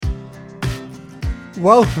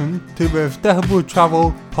Welcome to the Sustainable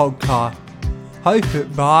Travel Podcast,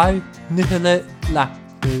 hosted by Nicolette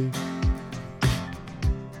Lasky.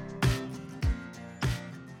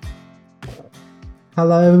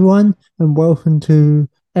 Hello everyone, and welcome to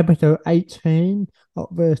episode 18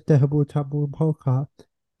 of the Sustainable Travel Podcast.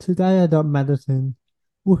 Today I got Madison.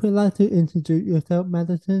 Would you like to introduce yourself,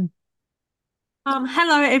 Madison?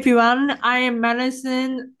 Hello everyone. I am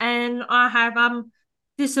Madison, and I have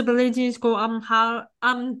disabilities called how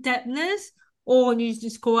deafness, or you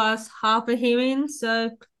just call us hard of hearing.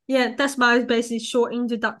 So yeah, that's my basic short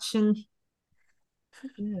introduction.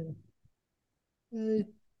 Yeah. Uh,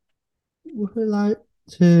 would you like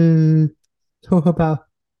to talk about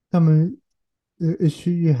some of the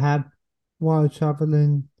issues you have while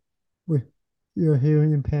traveling with your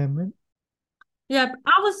hearing impairment? Yeah,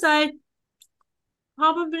 I would say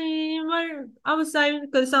probably I would say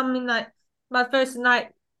because I mean like my first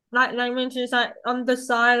language is like on the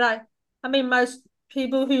side most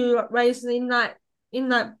people who are raised in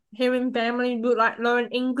hearing family would like learn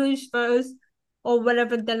English first or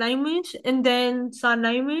whatever the language and then sign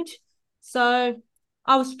language. So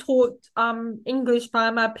I was taught English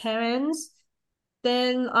by my parents.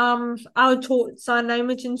 Then I was taught sign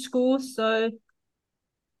language in school, so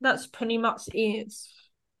that's pretty much it.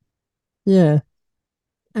 Yeah.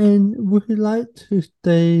 And would you like to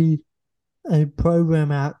see a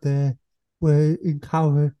program out there where it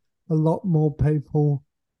encourages a lot more people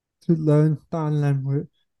to learn sign language,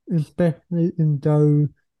 especially in those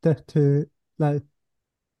sectors like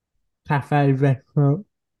cafe, restaurant,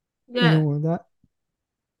 and Yeah. all of that?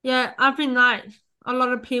 Yeah, I think like a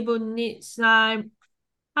lot of people need sign.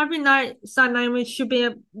 I think like sign language should be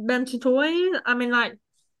a mandatory. I mean, like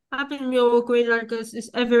I think we all agree like this is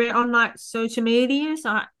everywhere on like social media.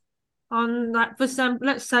 So like, on like for example,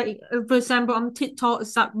 let's say for example on TikTok,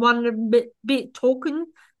 it's like one bit talking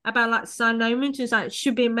about like sign language is like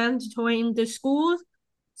should be mandatory in the schools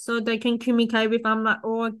so they can communicate with like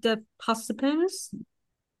all the participants.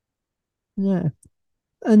 Yeah.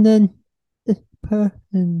 And then this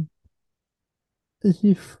person, if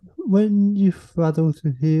you, when you struggle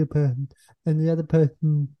to hear a person and the other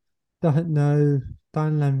person doesn't know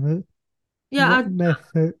sign language, Yeah, what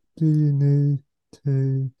method do you need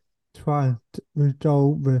to try and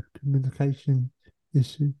resolve the communication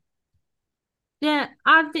issue? yeah,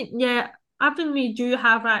 I think we do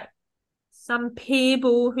have like some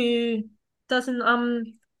people who doesn't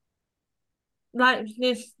like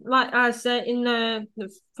this like I said in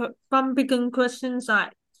from begin questions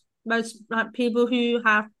like most like people who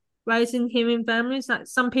have raising hearing families like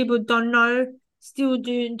some people don't know still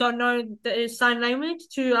do don't know the sign language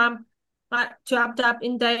to like to adapt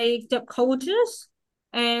in their cultures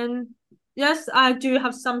and yes I do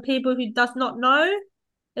have some people who does not know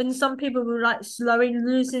and some people who like slowly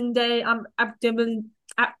losing their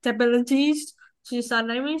adaptabilities to sign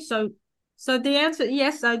language so the answer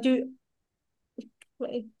yes I do.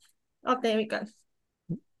 Wait. Oh, there we go.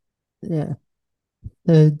 Yeah.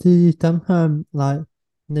 Do you sometimes like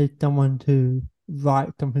need someone to write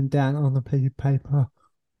something down on a piece of paper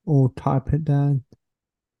or type it down?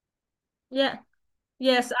 Yeah.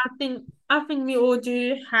 Yes, I think we all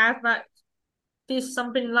do have like this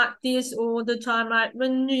something like this all the time. Like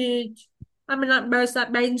when you I mean like most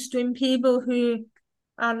like mainstream people who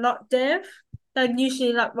are not deaf, they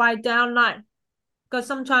usually like write down like because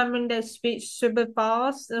sometimes when they speak super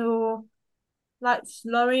fast or like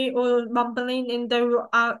slowly or mumbling and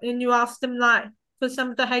and you ask them like for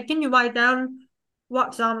example, hey, can you write down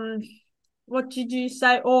what what did you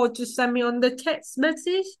say or just send me on the text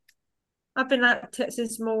message? I think like text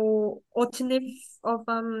is more alternative of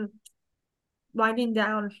writing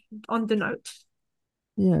down on the note.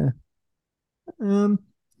 Yeah. Um,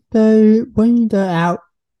 so when you go out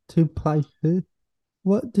to places,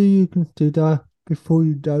 what do you consider before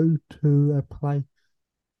you go to a place?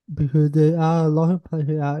 Because there are a lot of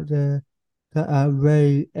places out there that are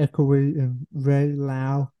very echoey and very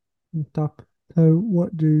loud and stuff. So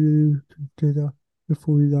what do you consider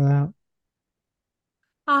before you go out?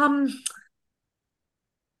 Um,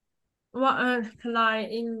 what like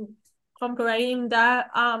in comparing that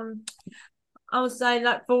I would say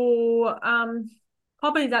like for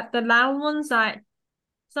probably like the loud ones like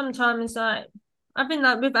sometimes like I think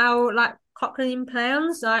like with our like cochlear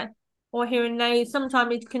implants like or hearing aids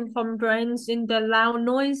sometimes it can comprehend in the loud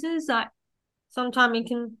noises like sometimes it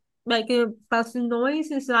can make a buzzing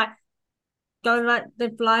noise it's like going like the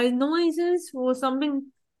fly noises or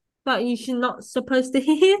something that you should not supposed to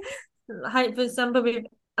hear like for example with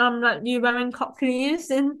like you wearing cochlears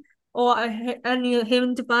and or and your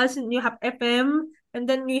hearing device and you have FM and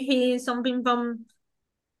then you hear something from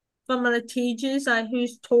from the teachers like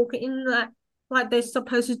who's talking like they're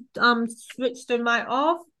supposed to switch the mic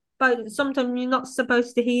off, but sometimes you're not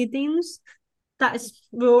supposed to hear things. That is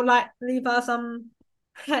will like leave us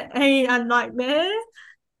a nightmare,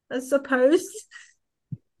 I suppose.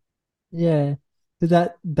 Yeah. So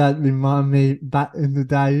that remind me back in the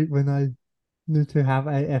day when I used to have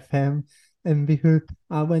a FM, and because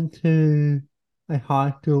I went to a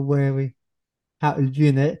high school where we had a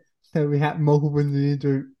unit, so we had multiple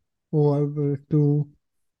leaders all over the school,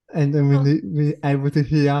 and then Oh, we able to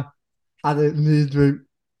hear other leaders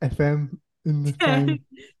FM in the yeah. same.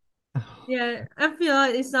 Yeah, I feel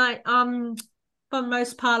like it's like for the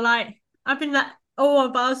most part like I think that all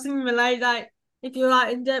of us can relate like if you're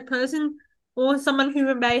like a deaf person or someone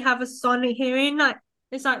who may have a sonic hearing like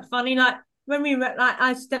it's like funny like when we read like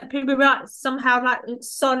I step people like somehow like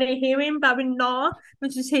sonic hearing but we're not we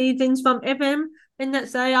just hear things from FM and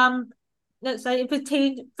let's say if a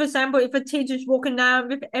teacher for example if a teacher's walking down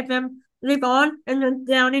with FM live on and then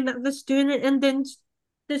down in the student and then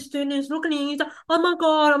the student is looking at you, he's like, oh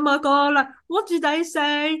my god, like what did they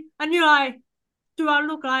say? And you're like, do I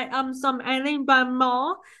look like some alien by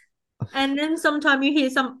more? And then sometimes you hear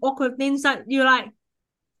some awkward things that you're like,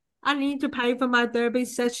 I need to pay for my therapy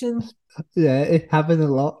session. Yeah, it happened a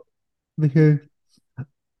lot because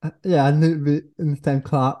yeah, I knew we in the same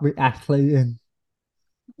class we actually in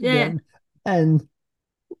Yeah. them, and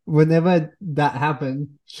whenever that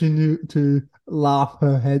happened, she knew to laugh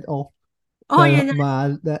her head off. Oh So yeah,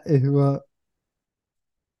 mad that it was.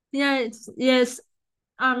 yeah, yes.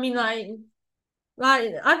 I mean like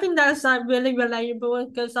I think that's like really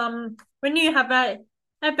relatable because when you have a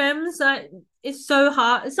FMs like it's so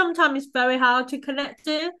hard. Sometimes it's very hard to connect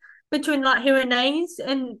it between like hearing aids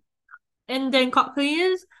and then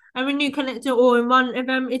cochlears. And when you connect it all in one of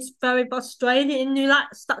them, it's very frustrating and you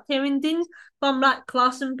like start hearing things from like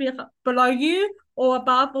class and below you or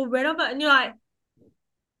above or whatever. And you're like,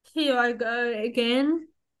 here I go again.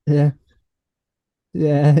 Yeah,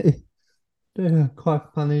 yeah, it's quite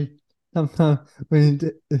funny sometimes when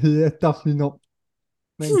you hear stuff you're not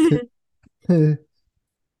meant to.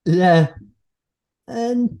 Yeah,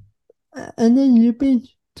 and and then you've been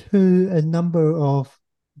to a number of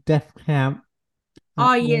death camp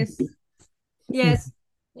Oh, out there. yes. Yes.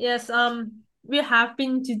 Yes. We have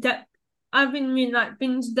been to that. I've been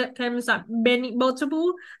to that camps like many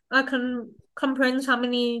multiple. I can comprehend how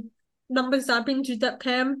many numbers I've been to that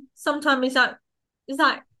camp. Sometimes it's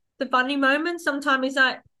like the funny moment. Sometimes it's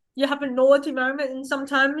like you have a naughty moment, and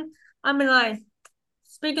sometimes I mean like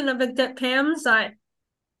speaking of the dead camps, like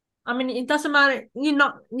I mean it doesn't matter.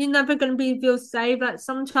 You're never gonna be feel safe. Like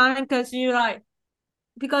sometimes because you like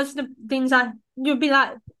because the things that you'll be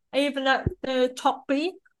like even at the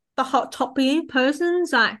toppy, the hot toppy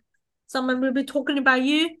persons, like someone will be talking about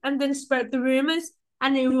you and then spread the rumors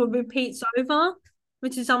and it will repeat over,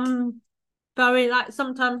 which is very like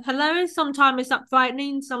sometimes hilarious, sometimes it's like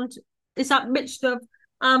frightening, some it's like mixed of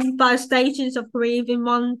by stages of grief in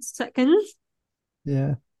 1 second.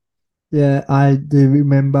 Yeah, yeah, I do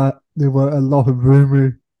remember there were a lot of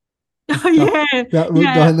rumors and Oh stuff yeah, that were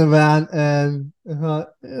yeah. going around, and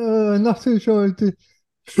not too sure if it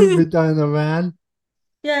should be going around.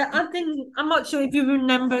 Yeah, I think I'm not sure if you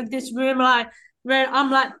remember this room like where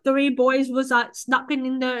like three boys was like stuck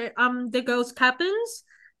in the girls' cabins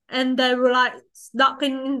and they were like stuck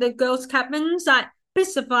in the girls' cabins, like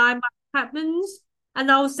specified by cabins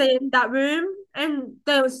and I was in that room and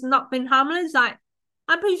there was nothing harmless. Like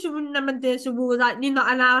I'm pretty sure you remember there's a rule like you're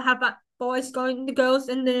not allowed to have like boys going in the girls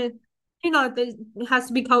and there it has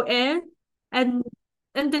to be cold air and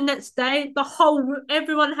and the next day the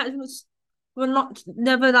everyone has were not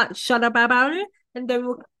never like shut up about it and they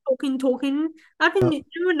were talking. I think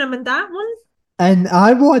you remember that one. And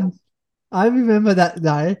I remember that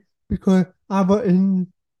day because I was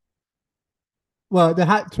in, well, they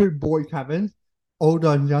had two boy cabins, older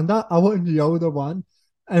and younger. I was in the older one,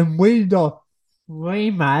 and we got way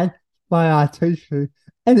mad by our teacher.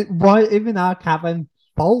 And it was even our cabin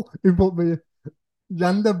fault. It was the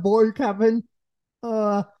younger boy cabin.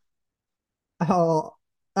 Uh, oh,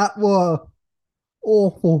 that was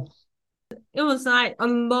awful. It was like a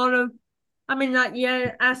lot of I mean like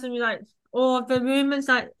yeah, asking me like all of the rumors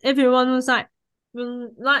like everyone was like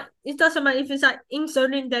it doesn't matter if it's like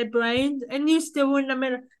inserting their brains and you still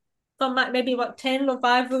remember from like maybe what 10 or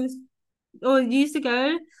 5 years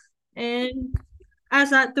ago and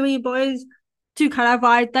as like three boys to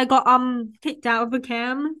clarify they got kicked out of the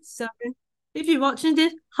camp so if you're watching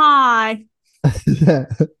this hi. Yeah.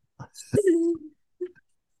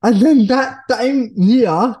 And then that same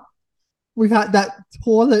year, we had that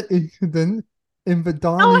toilet incident. in the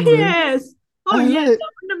dining Oh room. yes. Oh And yes. like,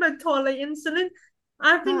 I remember toilet incident.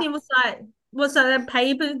 I think uh, it was like a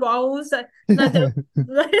paper rolls that like yeah,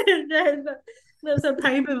 there's a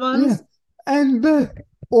paper yeah. ones. And the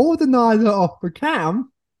organizer of the camp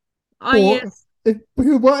Oh thought yes. if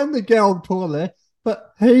we were in the girl toilet,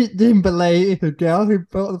 but he didn't believe it's a girl. He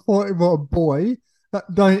thought it was a boy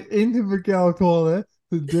that going into the girl toilet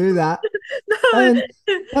to do that. And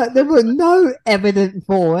but there was no evidence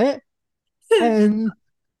for it. No. And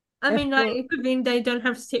I if mean, like, the it could mean they don't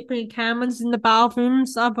have separate cameras in the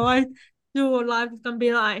bathrooms. Otherwise, your life is gonna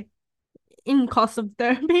be like in cost of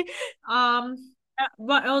therapy.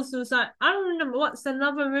 What else was like? I don't remember what's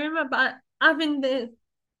another rumor, but I think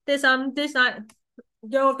there's like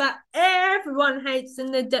girl that everyone hates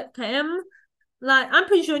in the depth cam. Like, I'm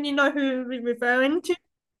pretty sure you know who we're referring to.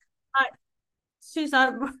 Like, she's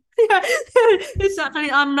like, yeah,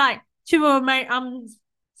 exactly. I'm like, she will make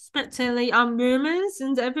spectacularly rumors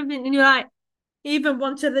and everything, and you're like even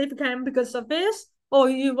want to leave again because of this, or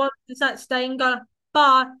you want to start staying go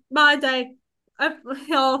bye day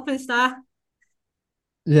office there.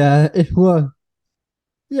 yeah, it was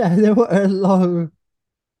there were a lot of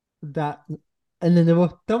that, and then there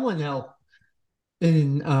was someone else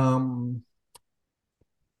in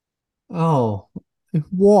oh it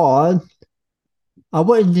was I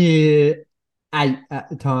wasn't near 8 at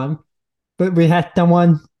the time, but we had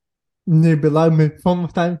someone near below me from the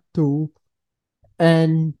same school,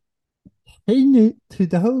 and he knew to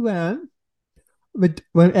go around with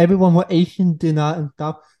when everyone was eating dinner and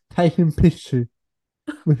stuff, taking pictures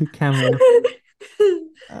with a camera.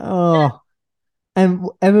 Oh, and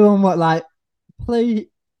everyone was like, "Please,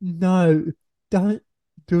 no, don't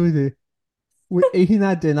do this. We're eating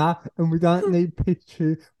our dinner, and we don't need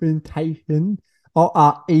pictures being taken or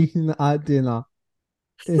our eating our dinner."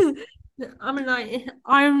 It, I mean, like,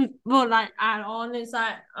 I'm well, like, add on is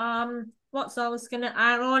like, what I was gonna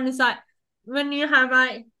add on is like, when you have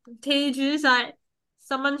like teachers, like,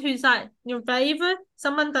 someone who's like your favorite,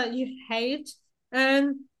 someone that you hate,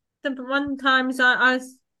 and the one time is I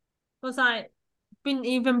was like, been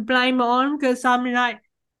even blame on because I mean, like,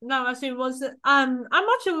 no, actually, it was, I'm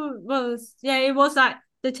not sure it was, yeah, it was like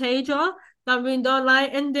the teacher that we don't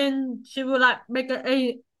like, and then she would like make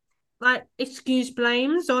a like excuse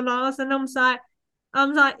blames on us, and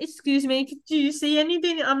I'm like, excuse me, could you see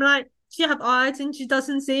anything? I'm like, she have eyes and she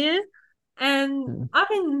doesn't see it. And I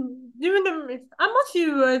mean, you remember, I'm not sure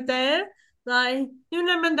you were there. Like, you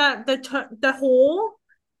remember that the hall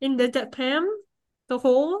in the Japan, the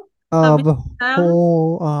hall that we the down.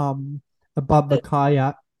 whole above the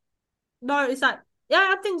kayak. No, it's like,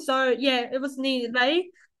 yeah, I think so. Yeah, it was me, right?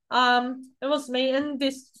 It was me and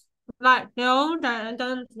this like girl that I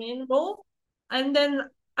don't mean anymore. And then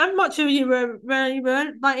I'm not sure you were where you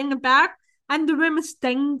were, but in the back, and the room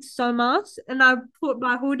stank so much, and I put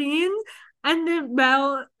my hoodie in, and then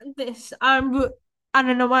well, this I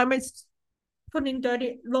don't know why I'm putting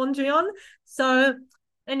dirty laundry on. So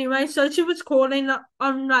anyway, so she was calling.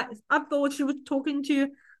 I'm like, I thought she was talking to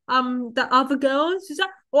the other girls. She's like,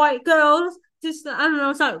 white girls. Just I don't know. I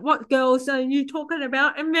was like, what girls are you talking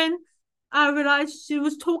about? And then I realized she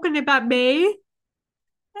was talking about me.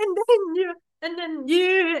 And then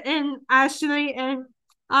you and Ashley and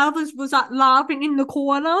others was like laughing in the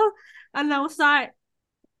corner, and I was like,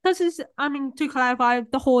 this is. I mean, to clarify,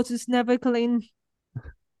 the horse is never clean.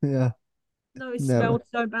 Yeah, No, it never. smells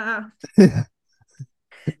so bad.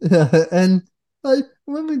 Yeah, and like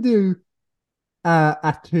when we do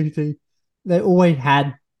activity, they always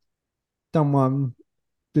had someone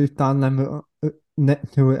do sign language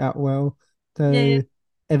next to it as well, Yeah, yeah. so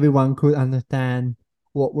everyone could understand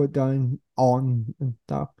what we're going on and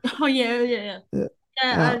stuff. Oh yeah, yeah, yeah. Yeah,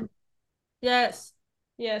 Yeah, uh, and yes,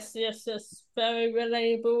 yes. Very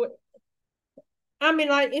relatable. I mean,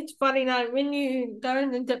 like, it's funny, like, when you go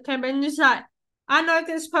in the September and it's like, I know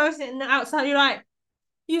this person and outside, you're like,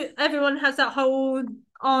 everyone has that whole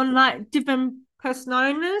on like different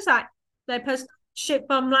personalities, like their person ship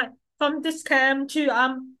from this camp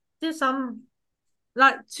to this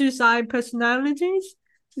like two side personalities.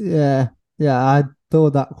 yeah, yeah. I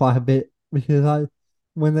thought that quite a bit because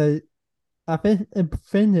when I think in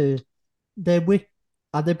Finland, they with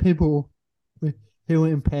other people with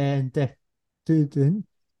hearing impaired and deaf students,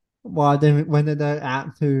 while they when they go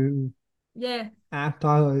out to Yeah,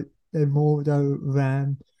 outside, like, they're more though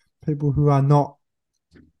around people who are not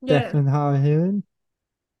deaf yeah, and hard of hearing.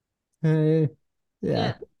 Uh, yeah,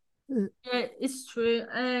 yeah. Yeah, it's true.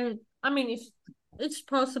 And I mean, it's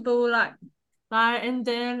possible, like, and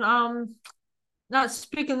then like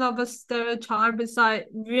speaking of a stereotype, it's like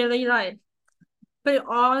really like put it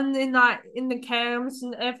on in like in the camps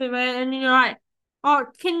and everywhere, and you're like, oh,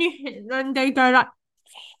 can you? And they go like,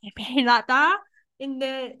 like that in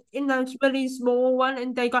those really small one,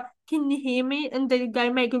 and they go, can you hear me? And they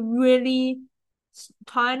make it really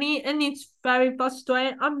tiny, and it's very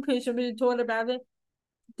frustrating. I'm pretty sure we talked about it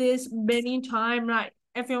this many times. Like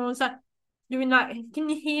everyone's like doing like, can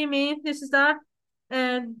you hear me? This is that,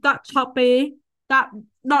 and that topic, that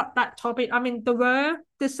not that topic. I mean the word,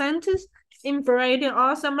 the sentence, infuriating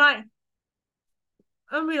us. And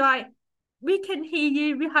we like, we can hear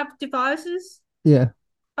you. We have devices, Yeah,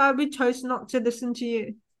 but we chose not to listen to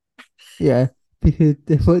you. yeah. Because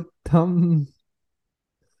there were some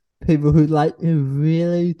people who like to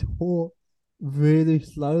really talk really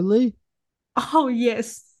slowly, Oh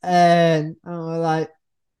yes, and I'm like,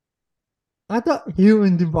 I got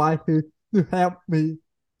hearing devices to help me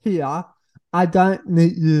here. I don't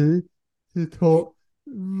need you to talk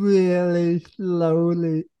really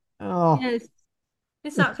slowly. Oh, yes,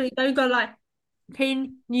 exactly. They go like,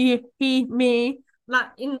 can you hear me? Like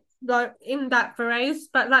in that phrase,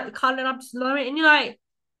 but like calling up slowly, and you're like,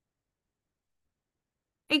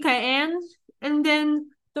 okay, and then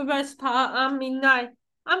the rest part. I mean, like,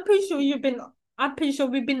 I'm pretty sure you've been. I'm pretty sure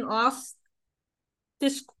we've been asked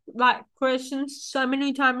this like questions so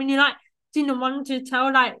many times, and you like didn't want to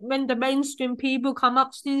tell. Like when the mainstream people come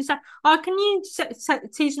up to you and say, "Oh, can you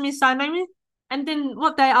teach me sign language?" And then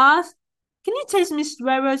what they ask, "Can you teach me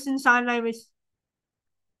swear words in sign language?"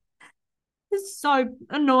 It's so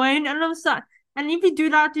annoying, and I'm so. And if you do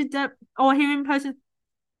that to the or hearing person,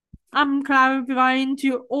 I'm clarifying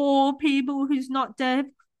to all people who's not deaf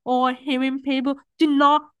or hearing people, do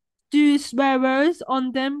not do swear words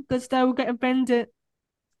on them because they will get offended.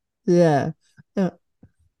 yeah. Yeah.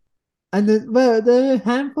 And then, well, there are a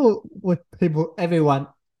handful with people everyone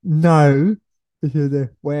know because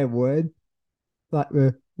they're swear words, like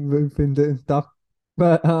the roofing and stuff.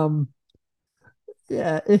 But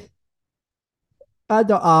yeah, I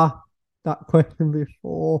got asked that question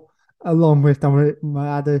before, along with some of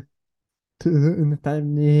my other two in the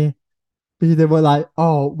family, because they were like,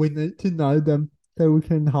 "Oh, we need to know them so we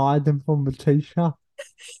can hide them from the teacher."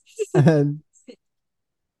 And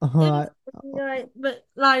I'm Yes, like, right. But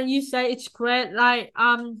like you say, it's great. Like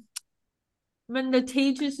when the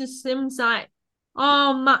teachers it seems like,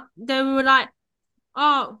 oh my, they were like,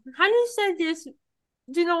 oh, how do you say this?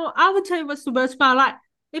 Do you know? I would tell you what's the worst part. Like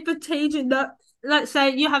if a teacher that, let's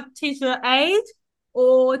say you have teacher aide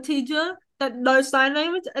or teacher that knows sign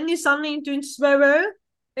language, and you suddenly doing swear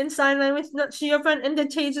in sign language not to your friend, and the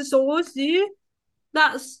teacher saws you.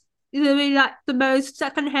 That's really like the most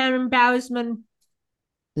secondhand embarrassment.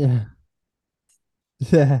 yeah,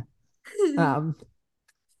 yeah, um,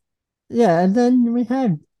 yeah. And then we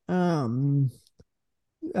had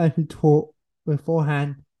as you taught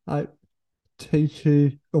beforehand, like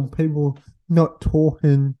teachers or people not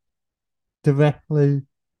talking directly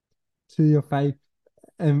to your face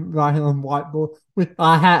and writing on whiteboard. Which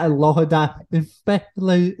I had a lot of that,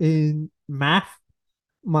 especially in math.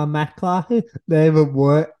 My math classes, they were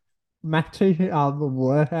work. Math teachers are the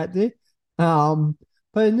worst at this.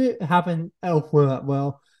 But it didn't happen elsewhere as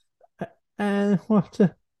well, and it was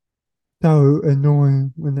just so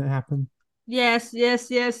annoying when it happened. Yes,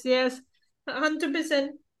 yes, yes, yes.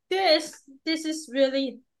 100%. This is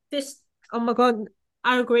really this. Oh my God,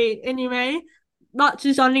 I agree. Anyway, not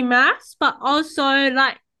just only maths, but also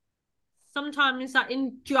like sometimes like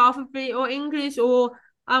in geography or English or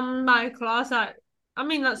my class. Like, I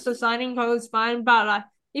mean, that's the signing code is fine, but like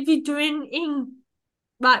if you're doing in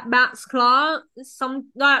like maths class, some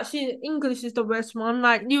like actually English is the worst one.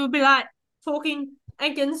 Like you would be like talking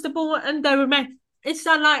against the board, and they would make it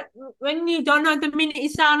sound like when you don't know the meaning,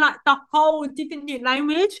 it sound like the whole different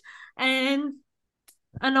language, and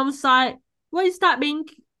I was like, what does that mean?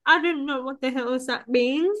 I don't know what the hell does that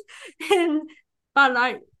mean, and but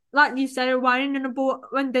like you said, writing in the board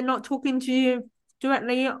when they're not talking to you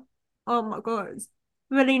directly, oh my god, it's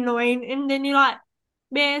really annoying. And then you're like,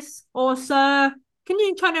 miss or sir, can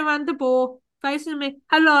you turn around the ball facing me?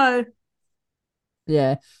 Hello.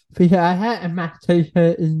 Yeah, because I had a math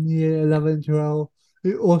teacher in year 11, 12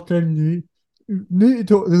 who also knew to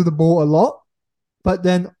talk to the ball a lot, but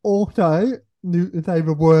then also knew to say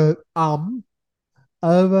the word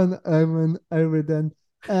over and over and over again.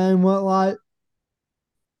 And we're like,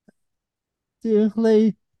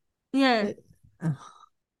 seriously? Yeah. It,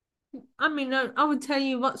 I mean, I would tell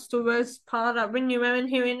you what's the worst part of when you're wearing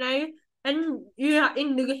hearing aid and you are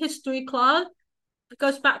in the history class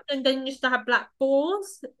because back then they used to have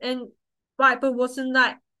blackboards and whiteboard wasn't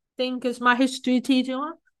that thing because my history teacher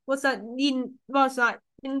was like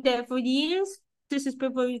in there for years. this is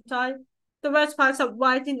before you die. The worst part is like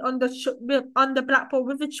writing on on the blackboard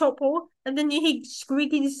with a chalkboard, and then you hear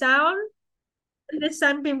squeaking sound. And the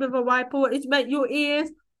same thing with a whiteboard. It make your ears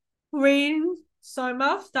ring so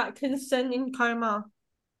much that can send in coma.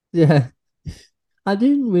 Yeah. I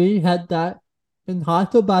didn't really had that in high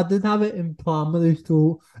school, but I did have it in primary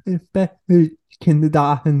school, especially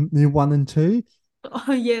kindergarten year 1 and 2.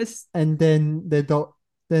 Oh yes. And then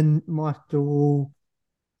then my school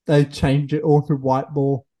they changed it all to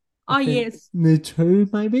whiteboard. I Oh think yes. year 2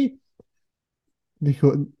 maybe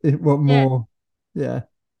because it was Yeah. more, yeah,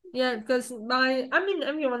 Yeah, because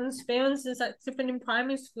everyone's experience is like different in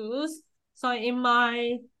primary schools. So in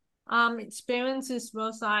my experiences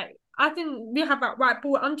was like I think we have a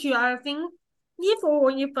whiteboard until I think year 4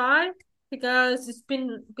 or year 5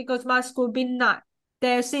 because my school been like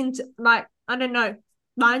there since like I don't know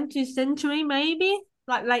 19th century maybe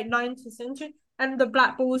like late 19th century and the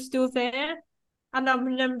blackboard was still there and I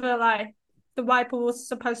remember like the whiteboard was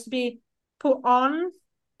supposed to be put on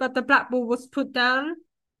but the blackboard was put down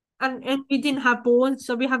and we didn't have boards,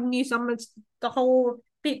 so we have new summons the whole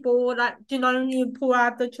big board, like you pull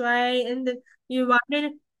out the tray and then you run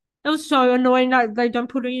it. It was so annoying that they don't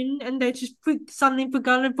put it in and they just suddenly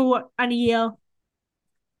forgot it for a year.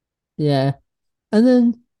 yeah. And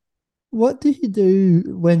then what do you do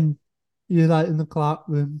when you're like in the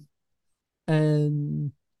classroom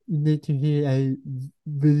and you need to hear a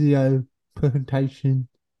video presentation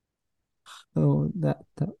or that?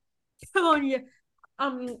 Come on, yeah.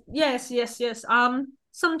 Yes.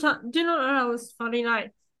 Sometimes do you know what was funny?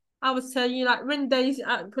 Like I was telling you, like when they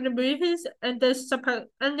put the movies and they're supposed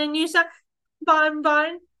and then you say fine,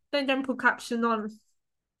 they don't put caption on.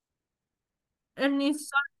 And it's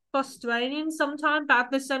so frustrating sometimes, but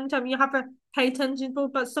at the same time you have to pay attention for,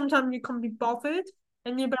 but sometimes you can't be bothered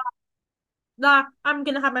and you're like, nah, I'm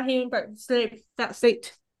gonna have my hearing but sleep. That's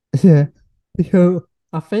it. Yeah, because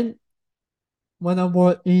I think when I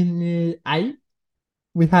was in year 8,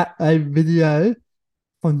 we had a video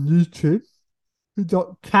on YouTube who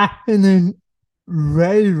got captioned in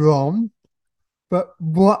very wrong. But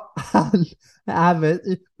what happened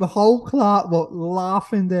is the whole class was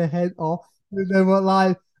laughing their head off. They were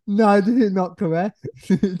like, no, this is not correct.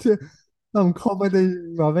 Some comedy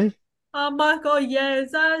rubbish. Oh my god,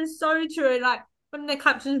 yes, that is so true. Like when the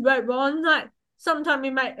captions went wrong, like sometimes we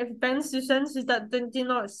make offensive sentences that they did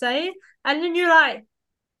not say, and then you're like,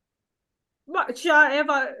 what should I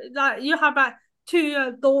ever like? You have like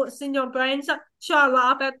two thoughts in your brain. So should I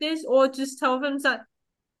laugh at this or just tell them that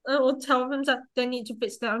they need to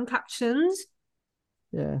fix their own captions?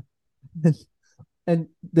 Yeah. And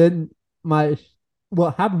then my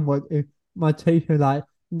what happened was my teacher like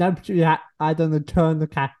naturally I don't know turn the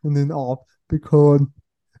captioning off because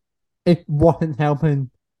it wasn't helping.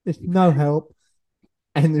 It's no help,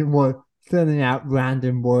 and it was sending out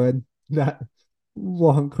random words that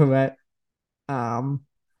wasn't correct. Um,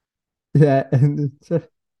 yeah, and it's just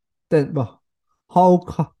then the whole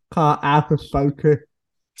car out of focus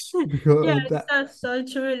because Yeah, of that. that's so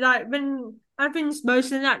true. Like when I've been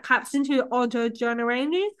mostly like captions to auto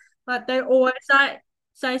generated, like they always like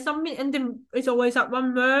say something and then it's always like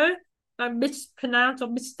one word like mispronounced or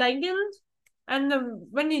mistaken. And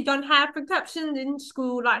when you don't have the captions in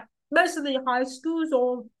school, like most of the high schools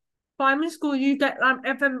or primary school, you get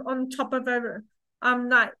FM on top of it,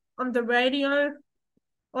 like on the radio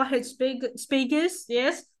or head speakers,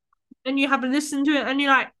 yes, and you have to listen to it, and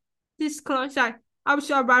you're like this close, like I would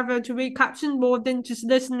sure rather to read captions more than just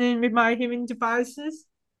listening with my hearing devices.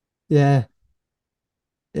 Yeah,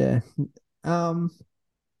 yeah. Um,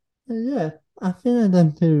 yeah. I think I'm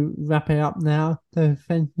going to wrap it up now. So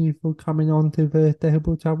thank you for coming on to the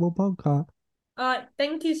Terrible Travel podcast.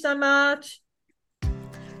 Thank you so much.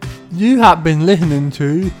 You have been listening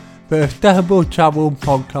to the Terrible Travel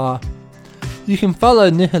podcast. You can follow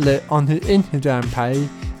Nicolet on his Instagram page,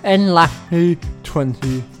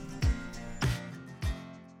 nlahu20.